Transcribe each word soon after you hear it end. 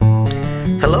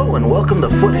Hello and welcome to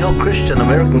Foothill Christian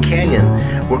American Canyon.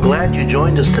 We're glad you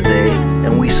joined us today,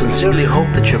 and we sincerely hope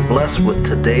that you're blessed with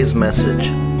today's message.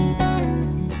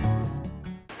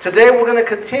 Today we're going to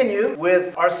continue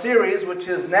with our series, which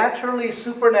is Naturally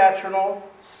Supernatural,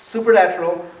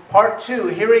 Part 2,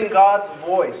 Hearing God's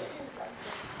Voice.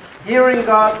 Hearing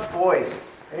God's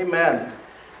Voice. Amen.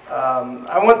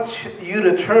 I want you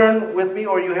to turn with me,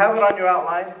 or you have it on your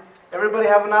outline. Everybody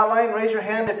have an outline? Raise your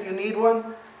hand if you need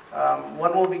one.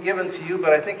 One will be given to you,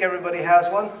 but I think everybody has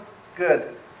one.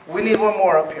 Good. We need one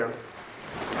more up here.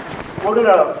 We're going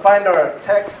to find our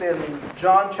text in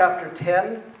John chapter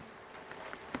 10.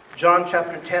 John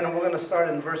chapter 10, and we're going to start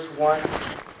in verse 1.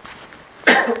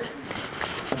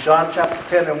 John chapter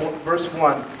 10 and verse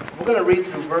 1. We're going to read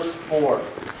through verse 4.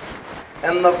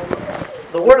 And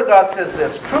the Word of God says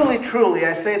this: Truly, truly,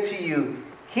 I say to you,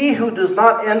 he who does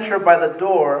not enter by the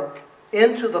door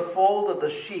into the fold of the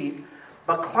sheep,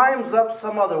 but climbs up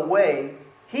some other way,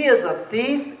 he is a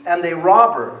thief and a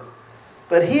robber.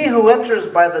 But he who enters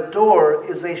by the door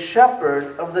is a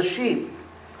shepherd of the sheep.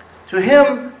 To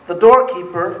him the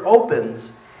doorkeeper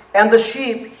opens, and the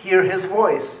sheep hear his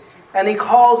voice, and he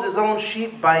calls his own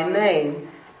sheep by name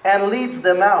and leads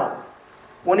them out.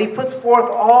 When he puts forth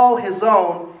all his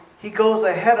own, he goes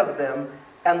ahead of them,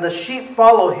 and the sheep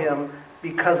follow him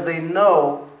because they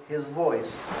know his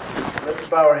voice. Let's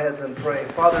bow our heads and pray.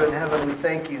 Father in heaven, we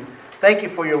thank you. Thank you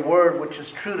for your word, which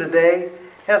is true today. It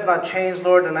has not changed,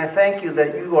 Lord, and I thank you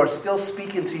that you are still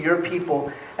speaking to your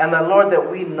people, and that, Lord,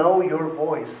 that we know your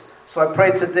voice. So I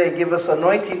pray today, give us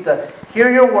anointing to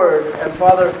hear your word, and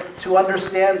Father, to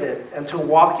understand it and to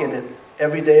walk in it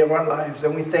every day of our lives.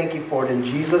 And we thank you for it in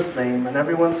Jesus' name. And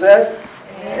everyone said,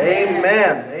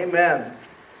 Amen. Amen.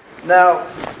 Now,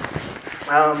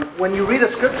 when you read a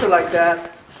scripture like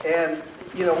that, and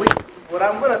what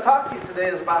I'm going to talk to you today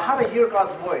is about how to hear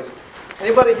God's voice.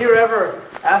 Anybody here ever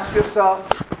ask yourself,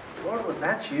 Lord, was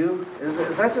that you?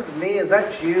 Is that just me? Is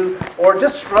that you? Or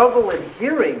just struggle in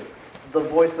hearing the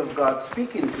voice of God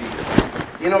speaking to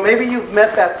you? Maybe you've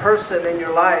met that person in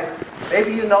your life.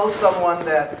 Maybe you know someone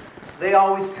that they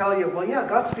always tell you, well, yeah,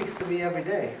 God speaks to me every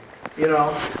day.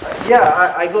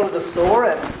 I go to the store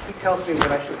and he tells me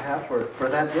what I should have for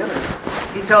that dinner.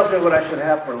 He tells me what I should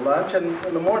have for lunch, and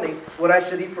in the morning, what I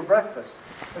should eat for breakfast.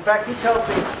 In fact, he tells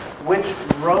me which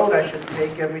road I should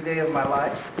take every day of my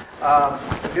life.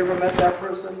 Have you ever met that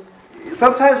person?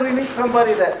 Sometimes we meet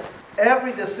somebody that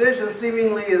every decision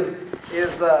seemingly is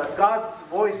God's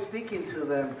voice speaking to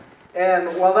them.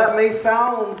 And while that may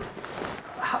sound,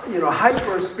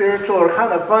 hyper spiritual or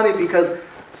kind of funny, because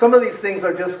some of these things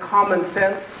are just common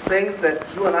sense things that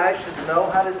you and I should know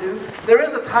how to do, there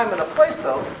is a time and a place,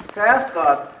 though, to ask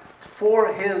God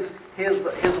for His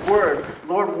word.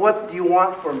 Lord, what do you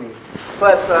want for me?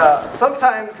 But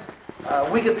sometimes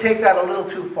we could take that a little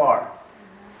too far.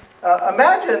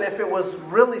 Imagine if it was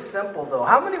really simple, though.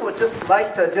 How many would just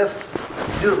like to just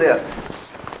do this?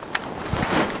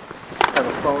 I have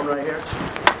a phone right here.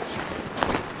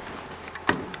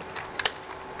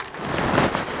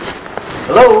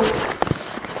 Hello?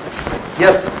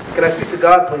 Yes, can I speak to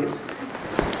God, please?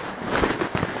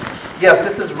 Yes,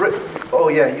 this is Rick. Oh,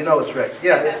 yeah, you know it's Rick.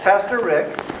 Yeah, it's Pastor Rick.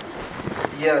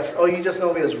 Yes. Oh, you just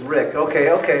know me as Rick. Okay.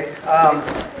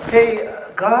 Hey,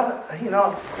 God,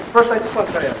 first I just want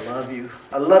to tell you I love you.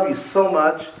 I love you so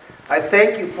much. I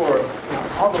thank you for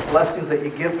all the blessings that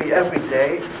you give me every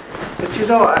day. But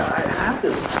I have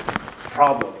this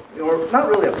problem. Or not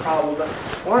really a problem, but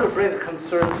I wanted to bring a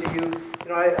concern to you.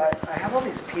 I have all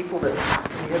these people that talk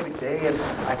to me every day, and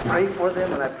I pray for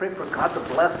them, and I pray for God to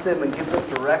bless them and give them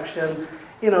direction.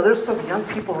 There's some young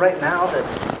people right now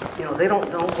that, they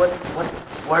don't know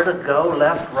where to go,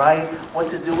 left, right, what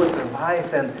to do with their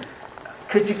life. And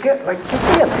could you give me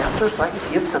an answer so I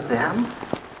can give to them?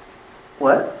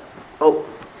 What? Oh,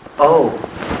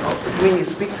 you mean you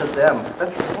speak to them?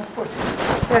 That's right, of course.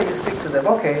 Yeah, you speak to them.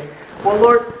 Okay. Well,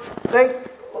 Lord,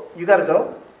 you got to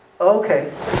go?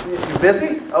 Okay. You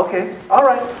busy? Okay. All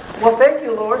right. Well, thank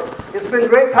you, Lord. It's been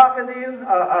great talking to you.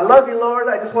 I love you, Lord.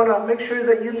 I just want to make sure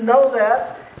that you know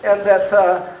that, and that,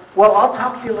 I'll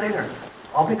talk to you later.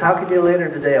 I'll be talking to you later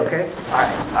today, okay? All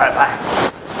right, bye.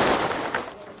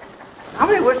 How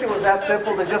many wish it was that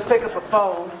simple to just pick up a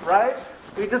phone, right?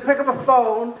 We just pick up a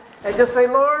phone and just say,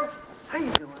 Lord, how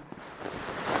you doing?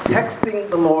 Texting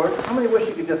the Lord. How many wish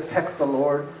you could just text the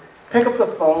Lord? Pick up the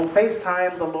phone,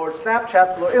 FaceTime the Lord,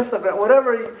 Snapchat the Lord, Instagram,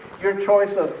 whatever your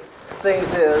choice of things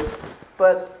is.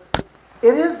 But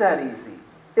it is that easy.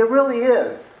 It really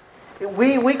is.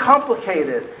 We complicate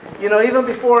it. Even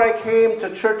before I came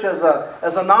to church as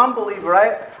a non-believer,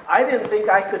 I didn't think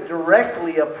I could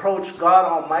directly approach God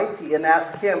Almighty and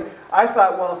ask Him. I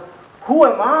thought, well, who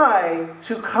am I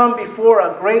to come before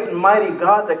a great and mighty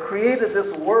God that created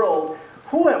this world?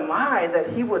 Who am I that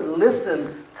He would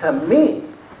listen to me?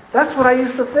 That's what I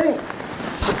used to think.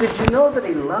 But did you know that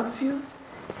He loves you?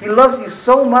 He loves you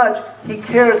so much, He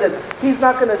cares that He's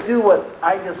not going to do what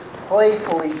I just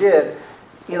playfully did,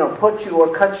 put you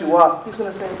or cut you off. He's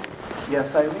going to say,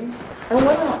 yes, Irene. And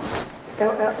what else?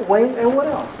 And Wayne, and what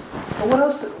else? And what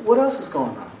else is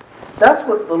going on? That's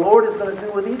what the Lord is going to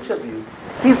do with each of you.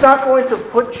 He's not going to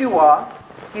put you off.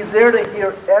 He's there to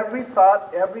hear every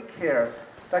thought, every care.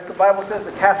 In fact, the Bible says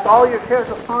to cast all your cares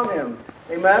upon Him.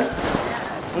 Amen?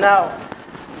 Now,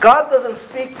 God doesn't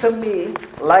speak to me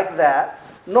like that,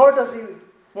 nor does He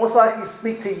most likely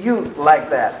speak to you like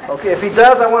that. Okay, if He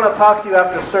does, I want to talk to you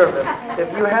after service.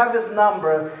 If you have His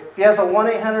number, if He has a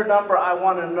 1-800 number, I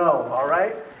want to know, all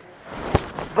right?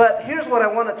 But here's what I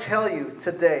want to tell you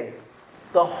today.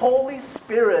 The Holy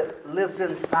Spirit lives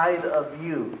inside of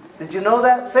you. Did you know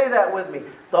that? Say that with me.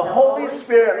 The Holy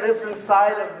Spirit lives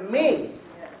inside of me.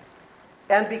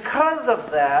 And because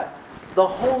of that, the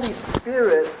Holy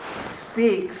Spirit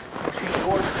speaks to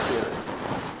your spirit.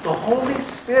 The Holy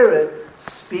Spirit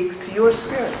speaks to your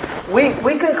spirit.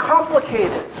 We can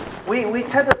complicate it. We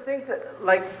tend to think that,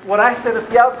 like what I said at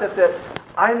the outset, that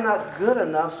I'm not good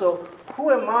enough, so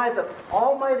who am I that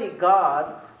Almighty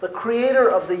God, the creator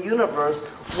of the universe,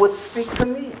 would speak to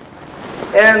me?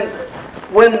 And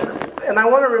I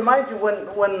want to remind you,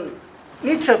 when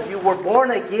each of you were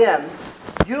born again,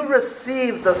 you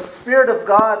received the Spirit of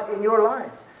God in your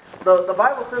life. The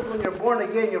Bible says when you're born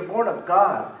again, you're born of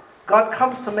God. God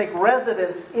comes to make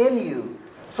residence in you.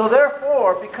 So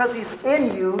therefore, because He's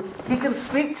in you, He can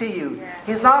speak to you.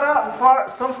 He's not out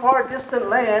in some far distant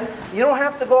land. You don't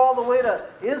have to go all the way to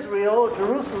Israel,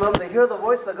 Jerusalem, to hear the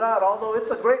voice of God, although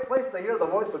it's a great place to hear the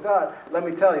voice of God, let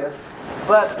me tell you.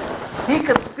 But He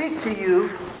can speak to you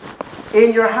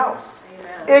in your house,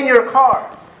 in your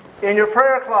car, in your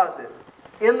prayer closet,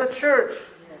 in the church.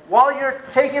 While you're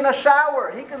taking a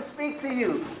shower, He can speak to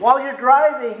you. While you're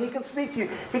driving, He can speak to you.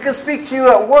 He can speak to you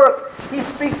at work. He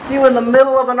speaks to you in the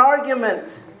middle of an argument.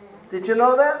 Did you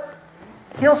know that?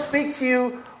 He'll speak to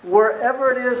you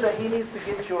wherever it is that He needs to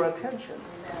get your attention.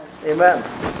 Amen.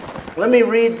 Let me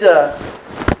read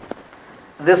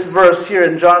this verse here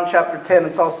in John chapter 10.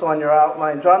 It's also on your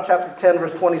outline. John chapter 10,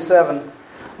 verse 27.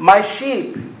 My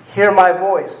sheep hear my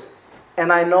voice, and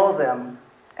I know them,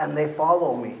 and they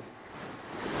follow me.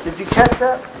 Did you catch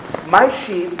that? My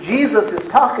sheep, Jesus is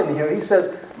talking here. He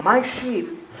says, my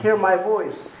sheep hear my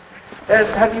voice. And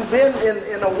have you been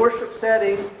in a worship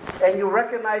setting and you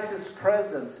recognize His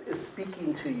presence is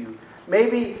speaking to you?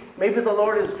 Maybe the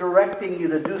Lord is directing you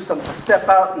to do something, step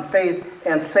out in faith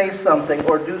and say something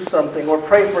or do something or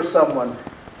pray for someone.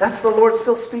 That's the Lord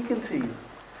still speaking to you.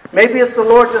 Maybe it's the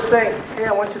Lord just saying, hey,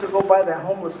 I want you to go buy that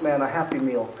homeless man a Happy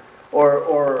Meal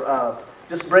or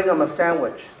just bring him a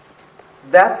sandwich.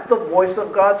 That's the voice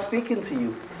of God speaking to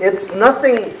you. It's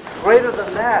nothing greater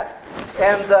than that.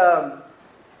 And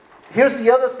here's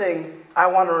the other thing I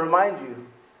want to remind you.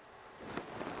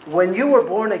 When you were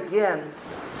born again,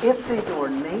 it's in your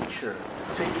nature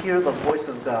to hear the voice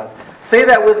of God. Say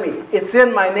that with me. It's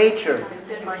in my nature. It's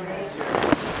in my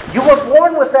nature. You were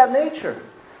born with that nature.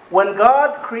 When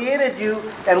God created you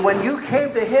and when you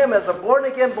came to Him as a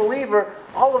born-again believer,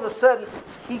 all of a sudden,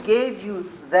 He gave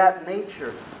you that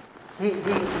nature. He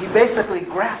basically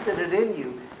grafted it in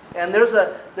you. And there's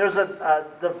a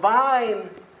divine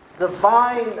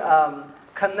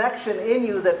connection in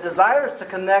you that desires to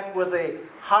connect with a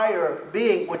higher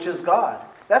being, which is God.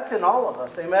 That's in all of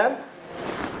us. Amen?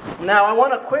 Now, I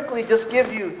want to quickly just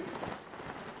give you,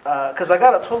 because I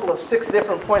got a total of 6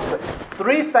 different points, but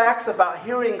 3 facts about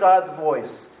hearing God's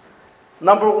voice.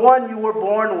 Number 1, you were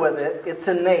born with it. It's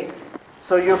innate.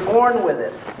 So you're born with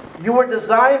it. You were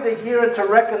designed to hear and to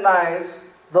recognize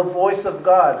the voice of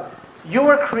God. You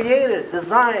were created,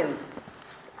 designed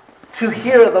to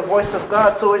hear the voice of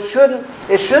God. So it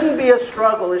shouldn't be a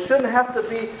struggle. It shouldn't have to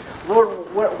be, Lord,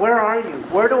 where are you?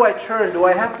 Where do I turn? Do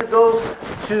I have to go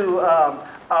to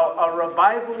a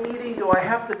revival meeting? Do I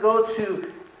have to go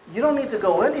to... You don't need to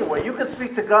go anywhere. You can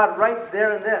speak to God right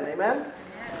there and then. Amen?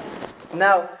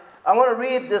 Now, I want to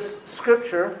read this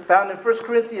scripture found in 1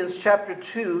 Corinthians chapter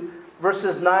 2,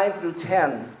 verses 9 through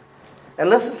 10. And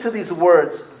listen to these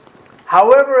words.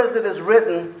 However, as it is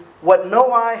written, what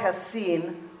no eye has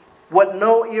seen, what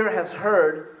no ear has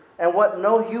heard, and what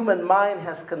no human mind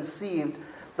has conceived,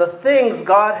 the things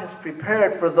God has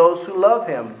prepared for those who love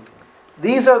Him.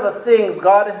 These are the things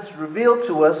God has revealed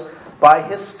to us by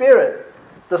His Spirit.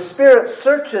 The Spirit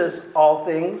searches all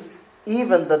things,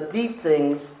 even the deep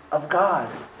things of God.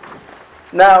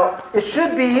 Now, it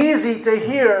should be easy to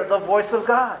hear the voice of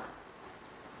God.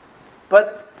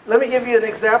 But let me give you an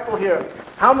example here.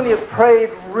 How many have prayed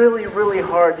really, really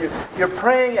hard? You're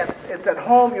praying, it's at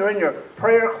home, you're in your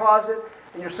prayer closet,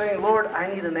 and you're saying, Lord, I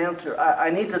need an answer. I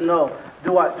need to know.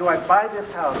 Do I buy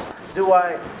this house? Do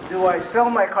I sell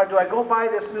my car? Do I go buy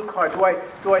this new car?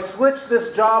 Do I switch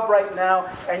this job right now?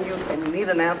 And you need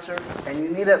an answer, and you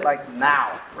need it like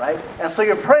now, right? And so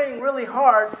you're praying really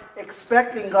hard,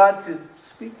 expecting God to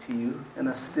speak to you in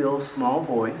a still, small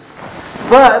voice.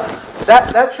 But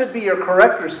that should be your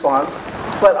correct response.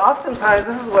 But oftentimes,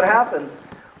 this is what happens.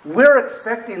 We're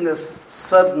expecting this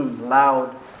sudden,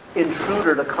 loud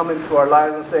intruder to come into our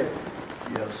lives and say,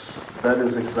 yes, that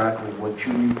is exactly what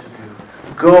you need to do.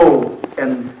 Go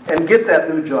and get that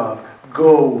new job.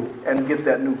 Go and get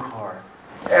that new car.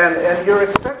 And you're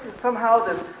expecting somehow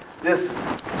this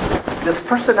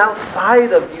person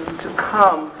outside of you to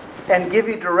come and give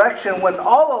you direction when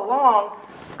all along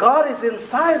God is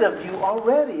inside of you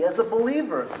already as a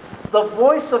believer. The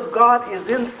voice of God is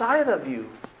inside of you.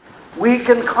 We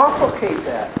can complicate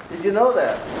that. Did you know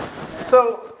that?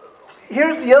 So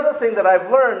here's the other thing that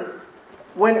I've learned.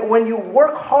 When you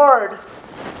work hard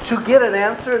to get an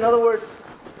answer, in other words,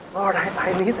 Lord,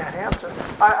 I need that answer.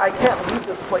 I can't leave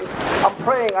this place. I'm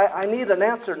praying. I need an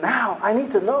answer now. I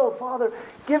need to know, Father,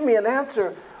 give me an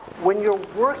answer. When you're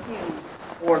working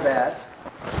for that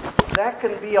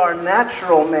can be our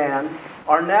natural man,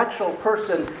 our natural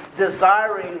person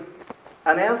desiring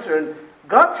an answer. And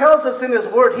God tells us in His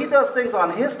Word, He does things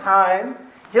on His time.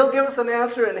 He'll give us an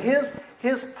answer in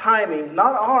His timing,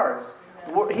 not ours.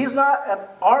 He's not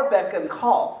at our beck and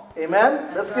call.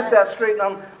 Amen? Let's get that straight,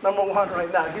 number one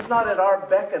right now. He's not at our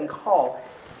beck and call.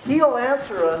 He'll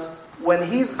answer us when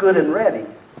He's good and ready.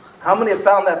 How many have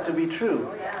found that to be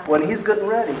true? When He's good and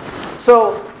ready.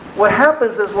 So what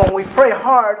happens is when we pray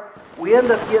hard, we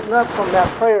end up getting up from that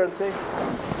prayer and saying,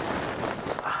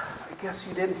 I guess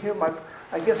you didn't hear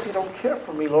I guess you don't care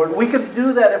for me, Lord. We can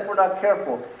do that if we're not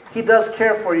careful. He does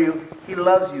care for you. He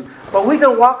loves you. But we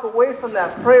can walk away from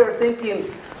that prayer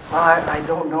thinking, I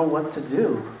don't know what to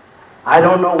do. I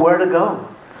don't know where to go.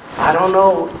 I don't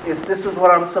know if this is what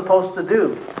I'm supposed to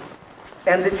do.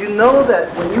 And did you know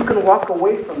that when you can walk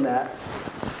away from that,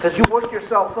 because you work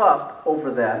yourself up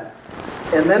over that,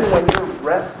 and then when you're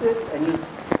rested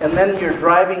and then you're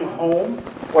driving home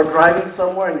or driving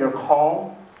somewhere and you're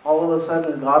calm, all of a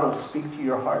sudden God will speak to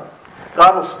your heart.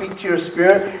 God will speak to your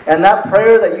spirit. And that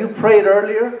prayer that you prayed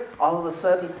earlier, all of a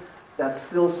sudden, that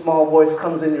still small voice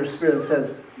comes in your spirit and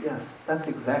says, yes, that's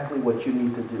exactly what you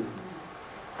need to do.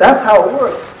 That's how it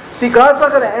works. See, God's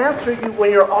not going to answer you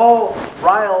when you're all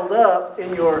riled up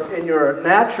in your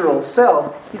natural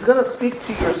self. He's going to speak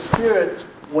to your spirit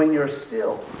when you're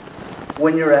still,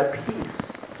 when you're at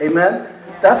peace. Amen?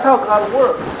 That's how God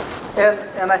works.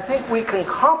 And I think we can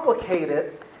complicate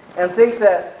it and think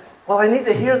that, well, I need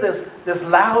to hear this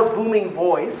loud, booming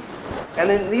voice, and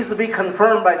it needs to be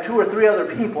confirmed by 2 or 3 other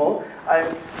people.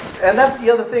 And that's the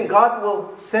other thing. God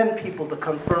will send people to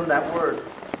confirm that word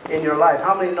in your life.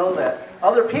 How many know that?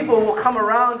 Other people will come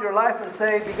around your life and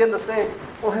begin to say,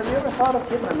 well, have you ever thought of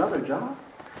getting another job?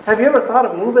 Have you ever thought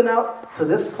of moving out to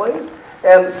this place?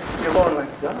 And you're going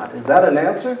like, God, is that an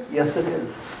answer? Yes, it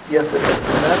is. Yes, it is.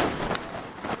 Amen?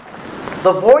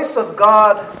 The voice of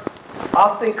God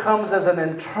often comes as an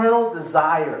internal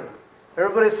desire.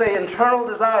 Everybody say internal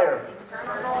desire.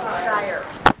 Internal desire.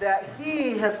 That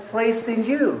He has placed in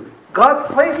you. God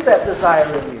placed that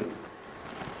desire in you.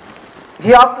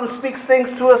 He often speaks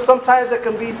things to us sometimes that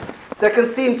can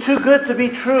seem too good to be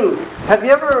true. Have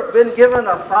you ever been given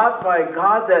a thought by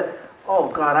God that, oh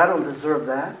God, I don't deserve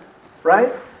that?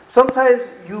 Right? Sometimes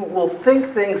you will think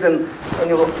things and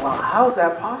you go, well, how is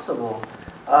that possible?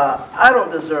 I don't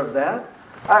deserve that.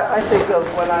 I think of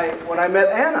when I met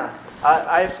Anna.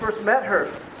 I first met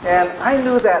her. And I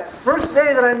knew that first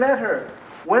day that I met her,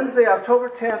 Wednesday, October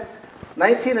 10th,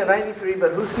 1993,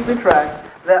 but who's keeping track,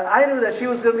 that I knew that she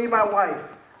was going to be my wife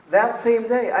that same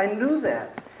day. I knew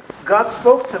that. God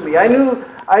spoke to me. I knew,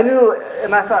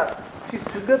 and I thought, she's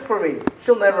too good for me.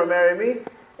 She'll never marry me.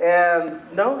 And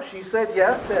no, she said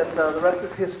yes, and the rest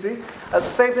is history. The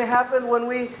same thing happened when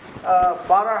we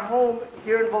bought our home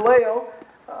here in Vallejo.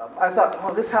 I thought,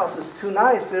 oh, this house is too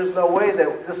nice. There's no way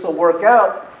that this will work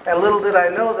out. And little did I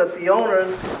know that the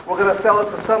owners were going to sell it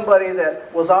to somebody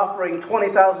that was offering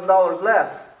 $20,000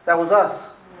 less. That was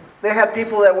us. They had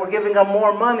people that were giving them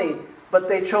more money, but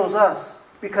they chose us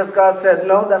because God said,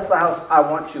 no, that's the house I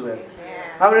want you in.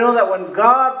 How many know that when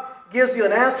God gives you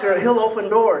an answer, He'll open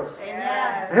doors.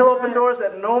 Amen. He'll open doors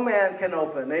that no man can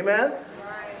open. Amen?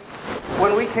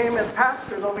 When we came as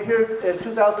pastors over here in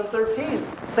 2013,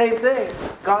 same thing.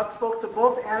 God spoke to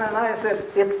both Anna and I and said,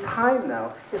 it's time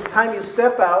now. It's time you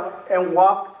step out and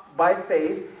walk by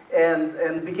faith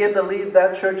and begin to lead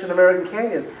that church in American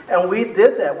Canyon. And we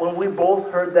did that when we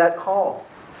both heard that call.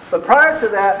 But prior to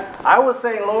that, I was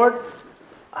saying, Lord,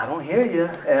 I don't hear you.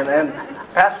 And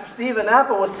Pastor Stephen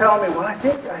Apple was telling me, well, I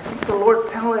think the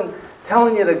Lord's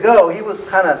telling you to go. He was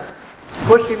kind of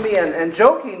pushing me and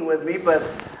joking with me, but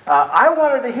I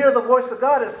wanted to hear the voice of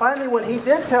God. And finally, when He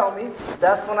did tell me,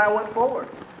 that's when I went forward.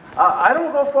 I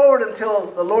don't go forward until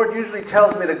the Lord usually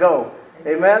tells me to go.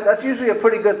 Amen? That's usually a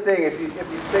pretty good thing if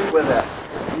you stick with that.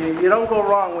 You don't go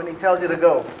wrong when He tells you to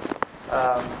go.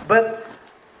 But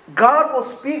God will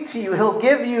speak to you. He'll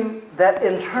give you that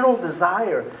internal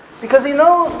desire because He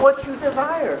knows what you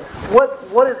desire,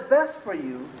 what is best for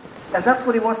you, and that's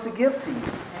what He wants to give to you.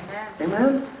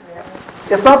 Amen? Amen?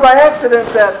 It's not by accident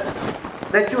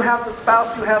that you have the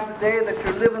spouse you have today, that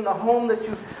you live in the home that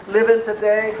you live in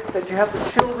today, that you have the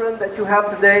children that you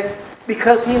have today,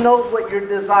 because He knows what your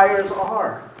desires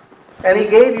are. And He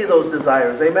gave you those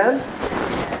desires. Amen?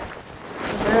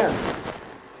 Amen.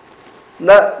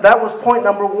 That was point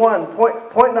number one.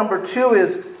 Point number two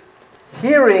is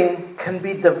hearing can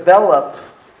be developed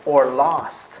or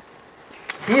lost.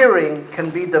 Hearing can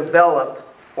be developed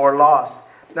or lost.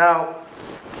 Now,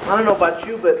 I don't know about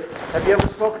you, but have you ever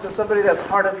spoken to somebody that's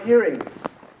hard of hearing?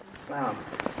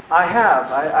 I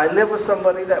have. I live with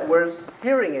somebody that wears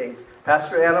hearing aids.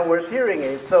 Pastor Anna wears hearing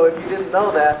aids. So if you didn't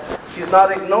know that, she's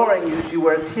not ignoring you. She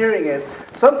wears hearing aids.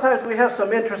 Sometimes we have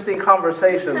some interesting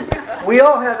conversations. We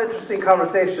all have interesting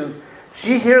conversations.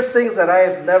 She hears things that I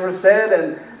have never said,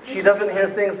 and she doesn't hear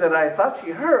things that I thought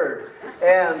she heard.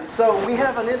 And so we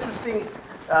have an interesting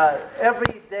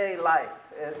everyday life.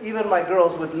 Even my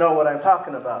girls would know what I'm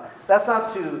talking about. That's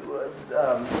not to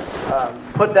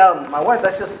put down my wife.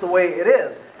 That's just the way it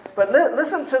is. But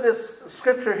listen to this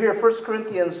scripture here, 1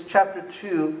 Corinthians chapter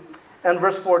 2 and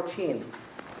verse 14.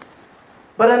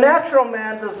 But a natural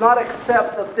man does not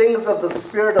accept the things of the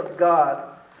Spirit of God,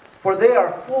 for they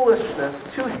are foolishness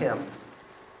to him.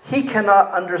 He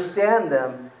cannot understand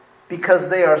them because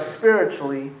they are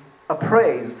spiritually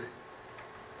appraised.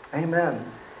 Amen.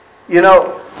 You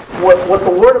know, what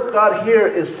the Word of God here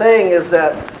is saying is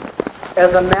that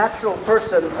as a natural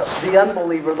person, the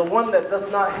unbeliever, the one that does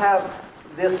not have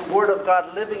this Word of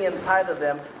God living inside of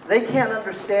them, they can't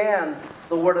understand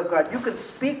the Word of God. You can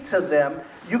speak to them,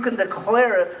 you can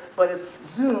declare it, but it's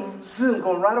zoom,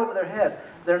 going right over their head.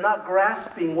 They're not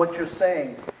grasping what you're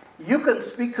saying. You can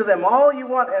speak to them all you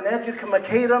want and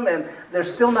educate them, and they're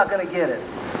still not going to get it.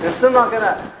 They're still not going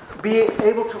to be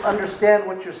able to understand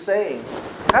what you're saying.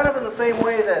 Kind of in the same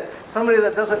way that somebody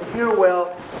that doesn't hear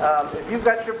well, if you've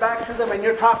got your back to them and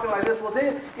you're talking like this, well,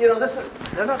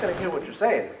 they're not going to hear what you're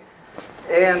saying.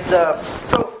 And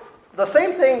so the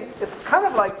same thing, it's kind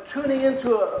of like tuning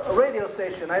into a radio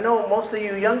station. I know most of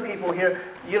you young people here,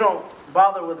 you don't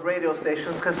bother with radio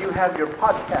stations because you have your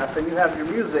podcasts and you have your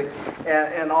music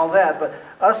and all that. But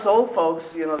us old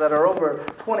folks, that are over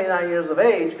 29 years of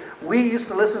age, we used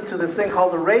to listen to this thing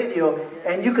called the radio,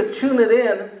 and you could tune it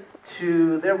in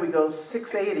to,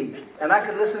 680. And I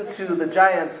could listen to the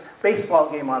Giants baseball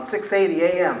game on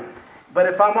 680 a.m. But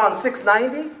if I'm on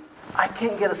 690, I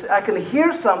can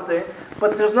hear something,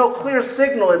 but there's no clear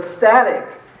signal. It's static.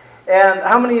 And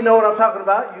how many of you know what I'm talking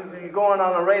about? You're going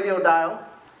on a radio dial.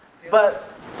 But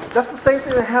that's the same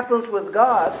thing that happens with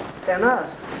God and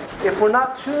us. If we're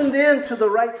not tuned in to the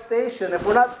right station, if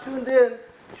we're not tuned in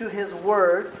to His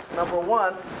Word, number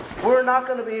one, we're not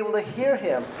going to be able to hear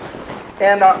Him.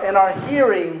 And our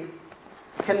hearing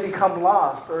can become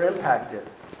lost or impacted.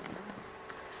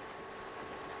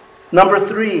 Number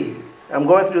three, I'm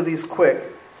going through these quick.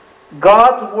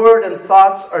 God's Word and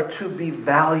thoughts are to be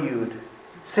valued.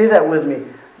 Say that with me.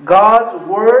 God's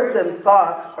words and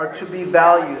thoughts are to be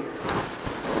valued.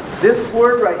 This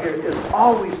word right here is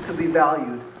always to be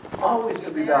valued. Always to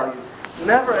be valued.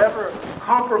 Never ever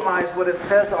compromise what it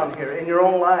says on here in your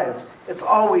own lives. It's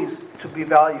always to be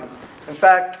valued. In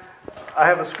fact, I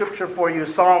have a scripture for you,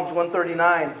 Psalms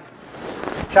 139,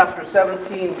 chapter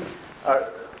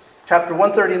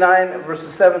 139,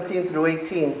 verses 17 through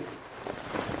 18.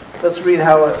 Let's read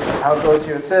how it goes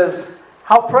here. It says,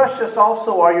 "How precious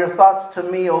also are your thoughts to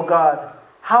me, O God!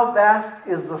 How vast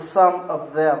is the sum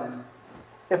of them!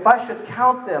 If I should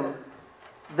count them,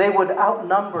 they would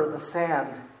outnumber the sand.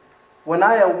 When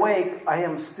I awake, I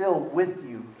am still with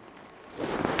you."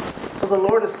 So the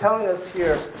Lord is telling us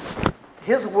here,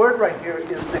 His word right here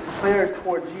is declared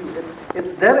towards you.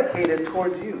 It's dedicated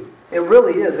towards you. It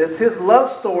really is. It's His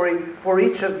love story for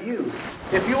each of you.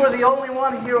 If you were the only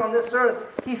one here on this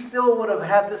earth, He still would have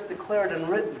had this declared and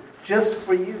written just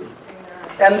for you.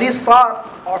 And these thoughts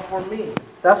are for me.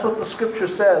 That's what the Scripture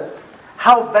says.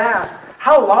 How vast,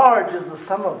 how large is the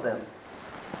sum of them?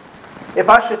 If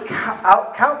I should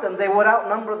count them, they would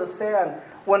outnumber the sand.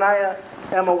 When I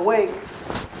am awake,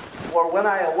 or when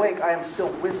I awake, I am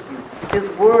still with you.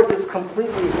 His word is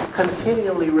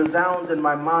continually resounds in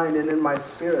my mind and in my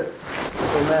spirit.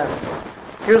 Amen.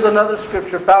 Here's another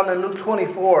scripture found in Luke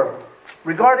 24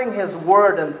 regarding His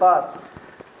word and thoughts.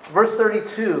 Verse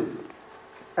 32.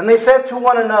 And they said to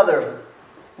one another,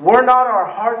 were not our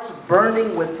hearts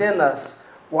burning within us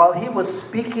while He was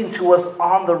speaking to us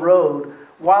on the road,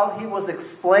 while He was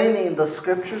explaining the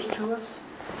scriptures to us?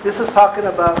 This is talking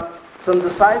about some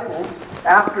disciples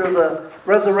after the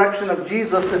resurrection of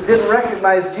Jesus that didn't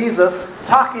recognize Jesus,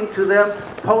 talking to them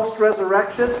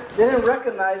post-resurrection. They didn't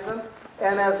recognize Him.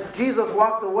 And as Jesus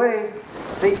walked away,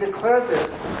 they declared this.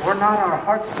 Were not our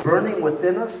hearts burning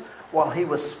within us while He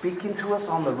was speaking to us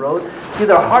on the road? See,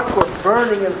 their hearts were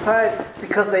burning inside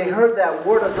because they heard that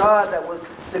word of God that was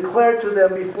declared to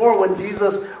them before when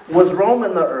Jesus was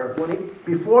roaming the earth,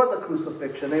 before the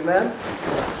crucifixion. Amen?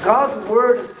 God's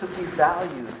word is to be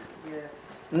valued.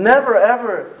 Never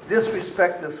ever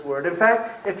disrespect this word. In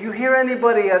fact, if you hear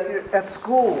anybody at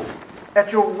school,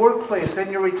 at your workplace,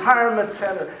 in your retirement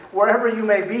center, wherever you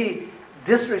may be,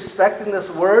 disrespecting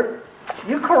this word,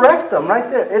 you correct them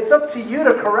right there. It's up to you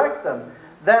to correct them.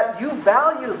 That you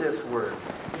value this word.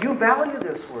 You value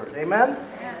this word. Amen?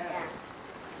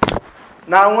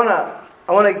 Now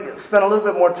I want to spend a little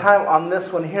bit more time on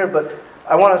this one here, but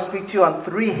I want to speak to you on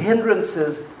 3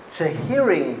 hindrances to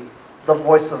hearing the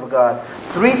voice of God.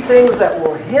 3 things that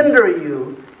will hinder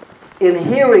you in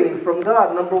hearing from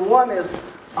God. Number 1 is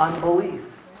unbelief.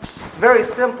 Very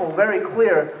simple, very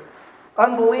clear.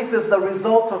 Unbelief is the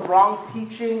result of wrong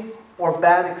teaching or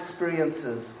bad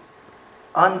experiences.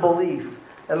 Unbelief.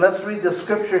 And let's read the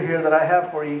scripture here that I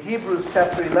have for you. Hebrews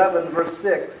chapter 11, verse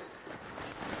 6.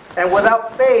 And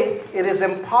without faith, it is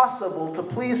impossible to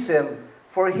please Him.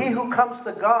 For he who comes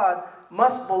to God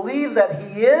must believe that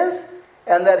He is,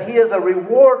 and that He is a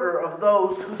rewarder of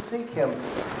those who seek Him.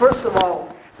 First of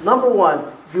all, number 1,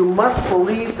 you must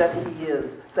believe that He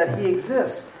is, that He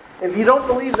exists. If you don't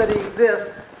believe that He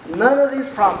exists, none of these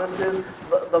promises,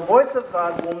 the voice of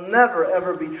God will never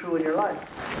ever be true in your life.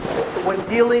 When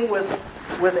dealing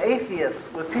with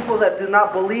atheists, with people that do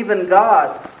not believe in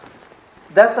God,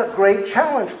 that's a great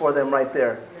challenge for them right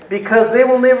there. Because they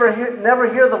will never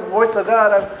hear the voice of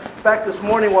God. In fact, this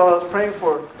morning while I was praying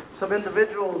for some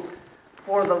individuals,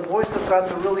 for the voice of God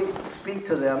to really speak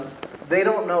to them, they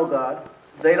don't know God.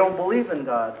 They don't believe in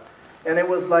God. And it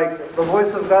was like the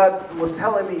voice of God was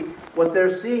telling me what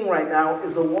they're seeing right now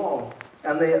is a wall.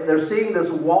 And they're seeing this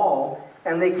wall,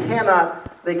 and they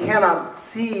cannot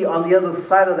see on the other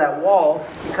side of that wall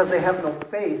because they have no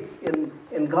faith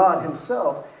in God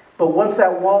Himself. But once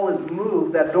that wall is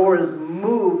moved, that door is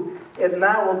moved, it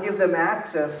now will give them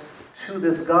access to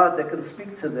this God that can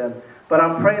speak to them. But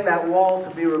I'm praying that wall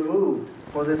to be removed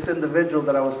for this individual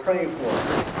that I was praying for.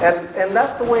 And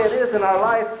that's the way it is in our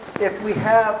life if we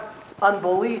have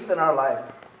unbelief in our life.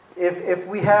 If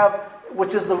we have,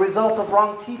 which is the result of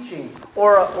wrong teaching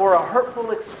or a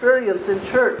hurtful experience in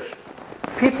church.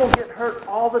 People get hurt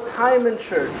all the time in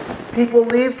church. People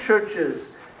leave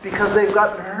churches because they've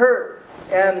gotten hurt.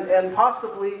 And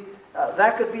possibly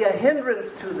that could be a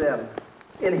hindrance to them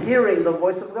in hearing the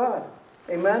voice of God.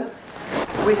 Amen?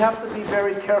 We have to be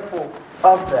very careful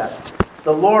of that.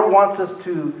 The Lord wants us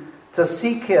to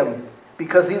seek Him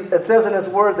because it says in His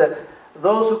Word that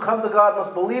those who come to God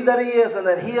must believe that He is and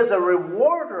that He is a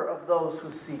rewarder of those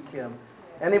who seek Him.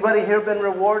 Anybody here been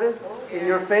rewarded in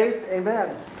your faith?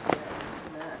 Amen.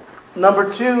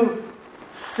 Number 2,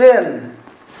 sin.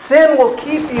 Sin will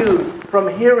keep you from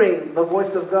hearing the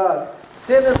voice of God.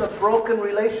 Sin is a broken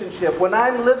relationship. When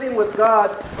I'm living with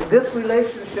God, this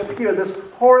relationship here, this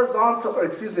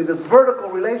vertical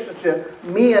relationship,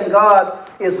 me and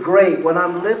God, is great when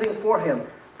I'm living for Him.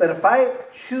 But if I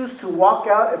choose to walk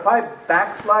out, if I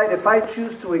backslide, if I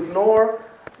choose to ignore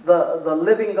the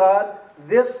living God,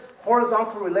 this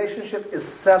horizontal relationship is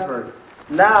severed.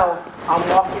 Now I'm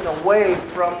walking away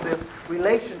from this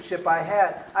relationship I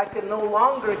had. I can no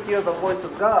longer hear the voice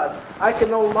of God. I can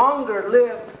no longer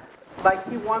live like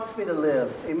He wants me to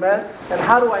live. Amen? And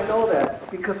how do I know that?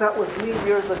 Because that was me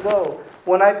years ago.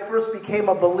 When I first became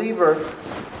a believer,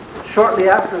 shortly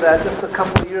after that, just a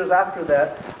couple of years after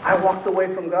that, I walked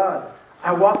away from God.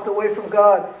 I walked away from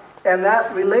God. and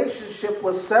that relationship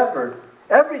was severed.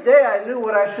 Every day I knew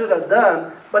what I should have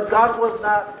done, but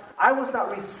I was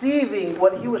not receiving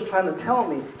what he was trying to tell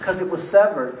me because it was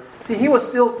severed. See, he was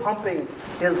still pumping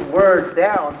his word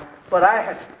down, but I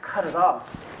had cut it off,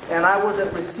 and I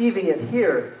wasn't receiving it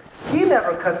here. He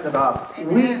never cuts it off.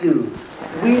 We do.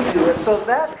 And so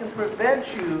that can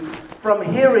prevent you from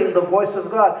hearing the voice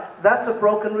of God. That's a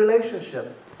broken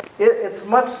relationship. It's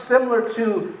much similar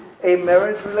to a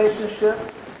marriage relationship,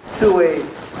 to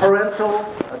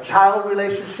a child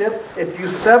relationship. If you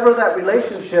sever that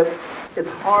relationship,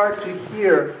 it's hard to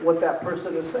hear what that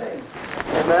person is saying.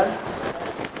 Amen?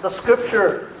 The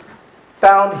scripture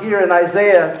found here in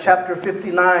Isaiah chapter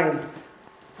 59,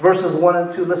 verses 1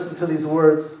 and 2. Listen to these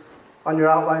words on your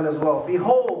outline as well.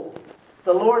 Behold,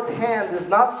 the Lord's hand is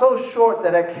not so short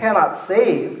that it cannot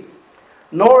save,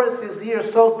 nor is his ear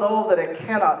so dull that it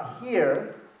cannot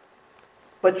hear.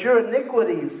 But your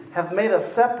iniquities have made a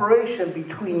separation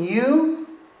between you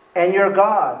and your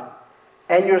God,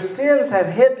 and your sins have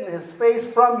hidden his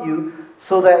face from you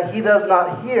so that he does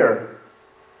not hear.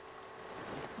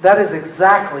 That is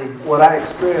exactly what I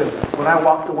experienced when I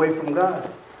walked away from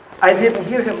God. I didn't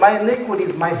hear him. My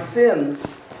iniquities, my sins,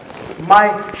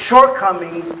 my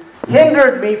shortcomings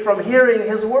hindered me from hearing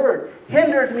his word,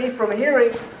 hindered me from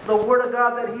hearing the word of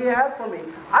God that he had for me.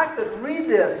 I could read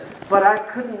this, but I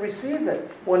couldn't receive it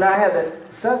when I had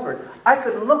it severed. I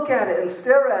could look at it and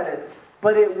stare at it,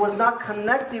 but it was not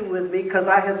connecting with me because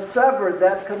I had severed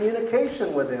that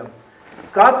communication with him.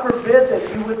 God forbid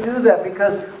that you would do that,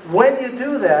 because when you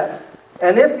do that,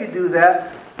 and if you do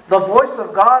that, the voice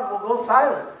of God will go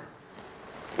silent.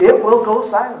 It will go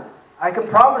silent. I can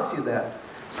promise you that.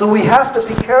 So we have to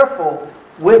be careful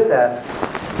with that.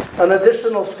 An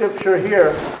additional scripture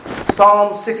here,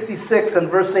 Psalm 66 and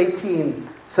verse 18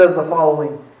 says the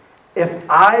following: If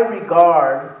I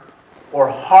regard or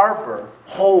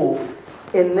hold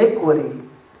iniquity,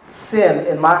 sin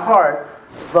in my heart,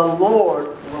 the Lord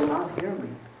will not hear me.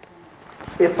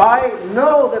 If I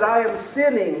know that I am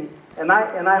sinning and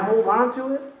I hold on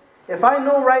to it, if I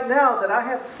know right now that I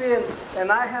have sinned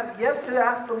and I have yet to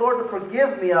ask the Lord to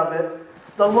forgive me of it,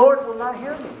 the Lord will not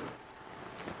hear me.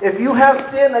 If you have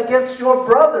sinned against your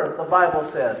brother, the Bible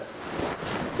says,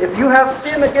 if you have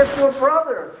sinned against your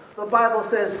brother, the Bible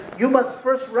says, you must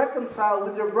first reconcile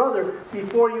with your brother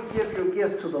before you give your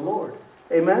gift to the Lord.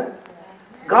 Amen?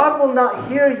 God will not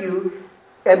hear you,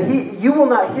 and you will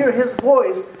not hear his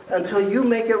voice until you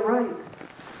make it right.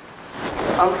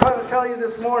 I'm trying to tell you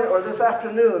this morning or this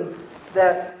afternoon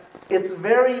that it's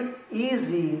very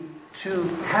easy to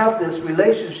have this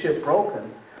relationship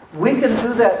broken. We can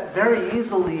do that very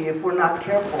easily if we're not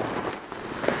careful.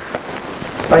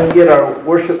 If I can get our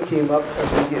worship team up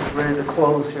as we get ready to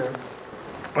close here.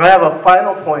 I have a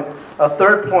final point, a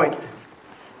third point.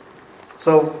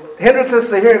 So, hindrances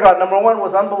to hearing God. Number 1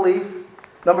 was unbelief.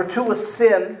 Number 2 was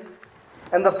sin.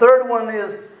 And the third one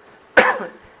is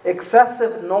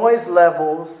excessive noise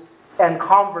levels and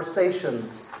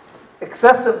conversations.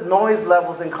 Excessive noise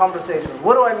levels and conversations.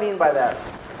 What do I mean by that?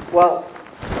 Well,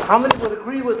 how many would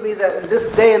agree with me that in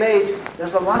this day and age,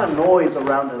 there's a lot of noise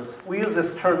around us? We use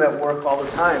this term at work all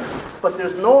the time. But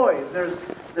there's noise.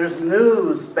 There's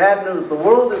news, bad news. The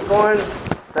world is going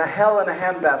to hell in a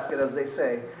handbasket, as they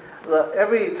say.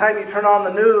 Every time you turn on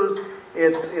the news,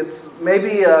 it's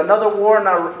maybe another war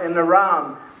in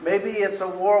Iran. Maybe it's a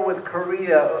war with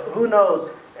Korea. Who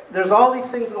knows? There's all these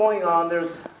things going on.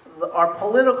 There's our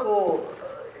political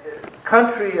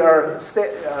country, our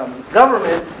state,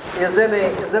 government is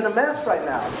in a mess right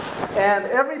now. And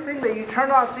everything that you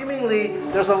turn on, seemingly,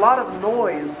 there's a lot of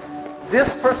noise.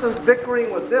 This person's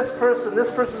bickering with this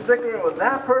person's bickering with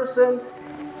that person.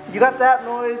 You got that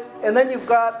noise, and then you've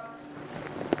got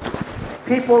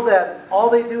people that all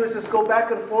they do is just go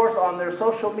back and forth on their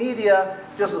social media,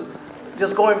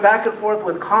 just going back and forth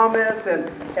with comments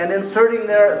and inserting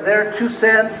their 2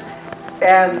 cents.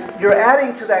 And you're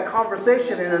adding to that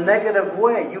conversation in a negative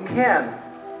way. You can.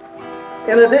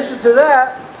 In addition to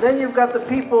that, then you've got the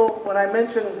people, when I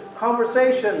mentioned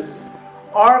conversations,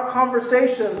 our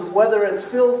conversations, whether is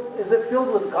it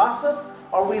filled with gossip?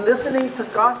 Are we listening to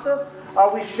gossip?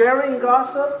 Are we sharing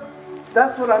gossip?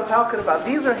 That's what I'm talking about.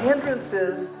 These are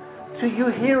hindrances to you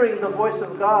hearing the voice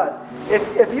of God.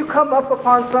 If you come up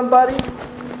upon somebody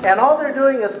and all they're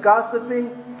doing is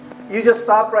gossiping, you just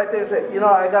stop right there and say,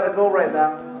 I got to go right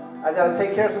now. I got to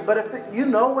take care of something. But if you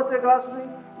know what they're gossiping,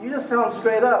 you just tell them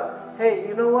straight up, hey,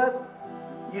 you know what?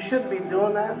 You shouldn't be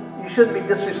doing that. You shouldn't be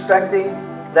disrespecting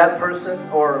that person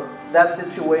or that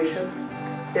situation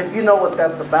if you know what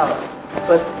that's about.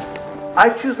 But I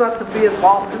choose not to be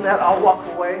involved in that. I'll walk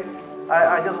away.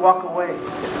 I just walk away.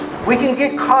 We can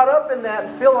get caught up in that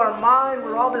and fill our mind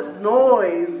with all this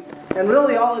noise, and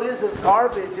really all it is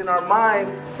garbage in our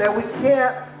mind that we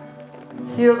can't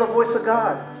hear the voice of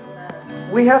God.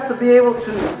 We have to be able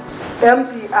to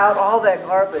empty out all that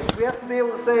garbage. We have to be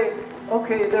able to say,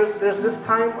 okay, there's this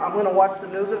time I'm going to watch the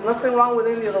news. There's nothing wrong with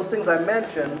any of those things I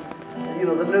mentioned. You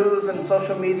know, the news and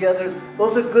social media,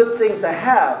 those are good things to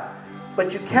have.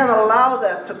 But you can't allow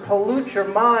that to pollute your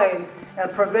mind and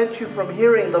prevent you from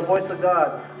hearing the voice of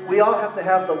God. We all have to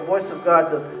have the voice of God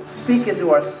to speak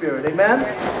into our spirit. Amen?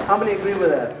 How many agree with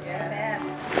that? Amen.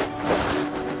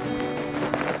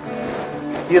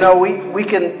 You know, we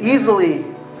can easily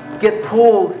get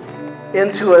pulled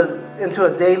into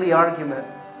a daily argument,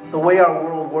 the way our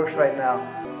world works right now.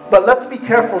 But let's be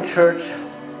careful, church.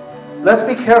 Let's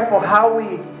be careful how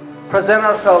we present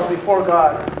ourselves before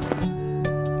God.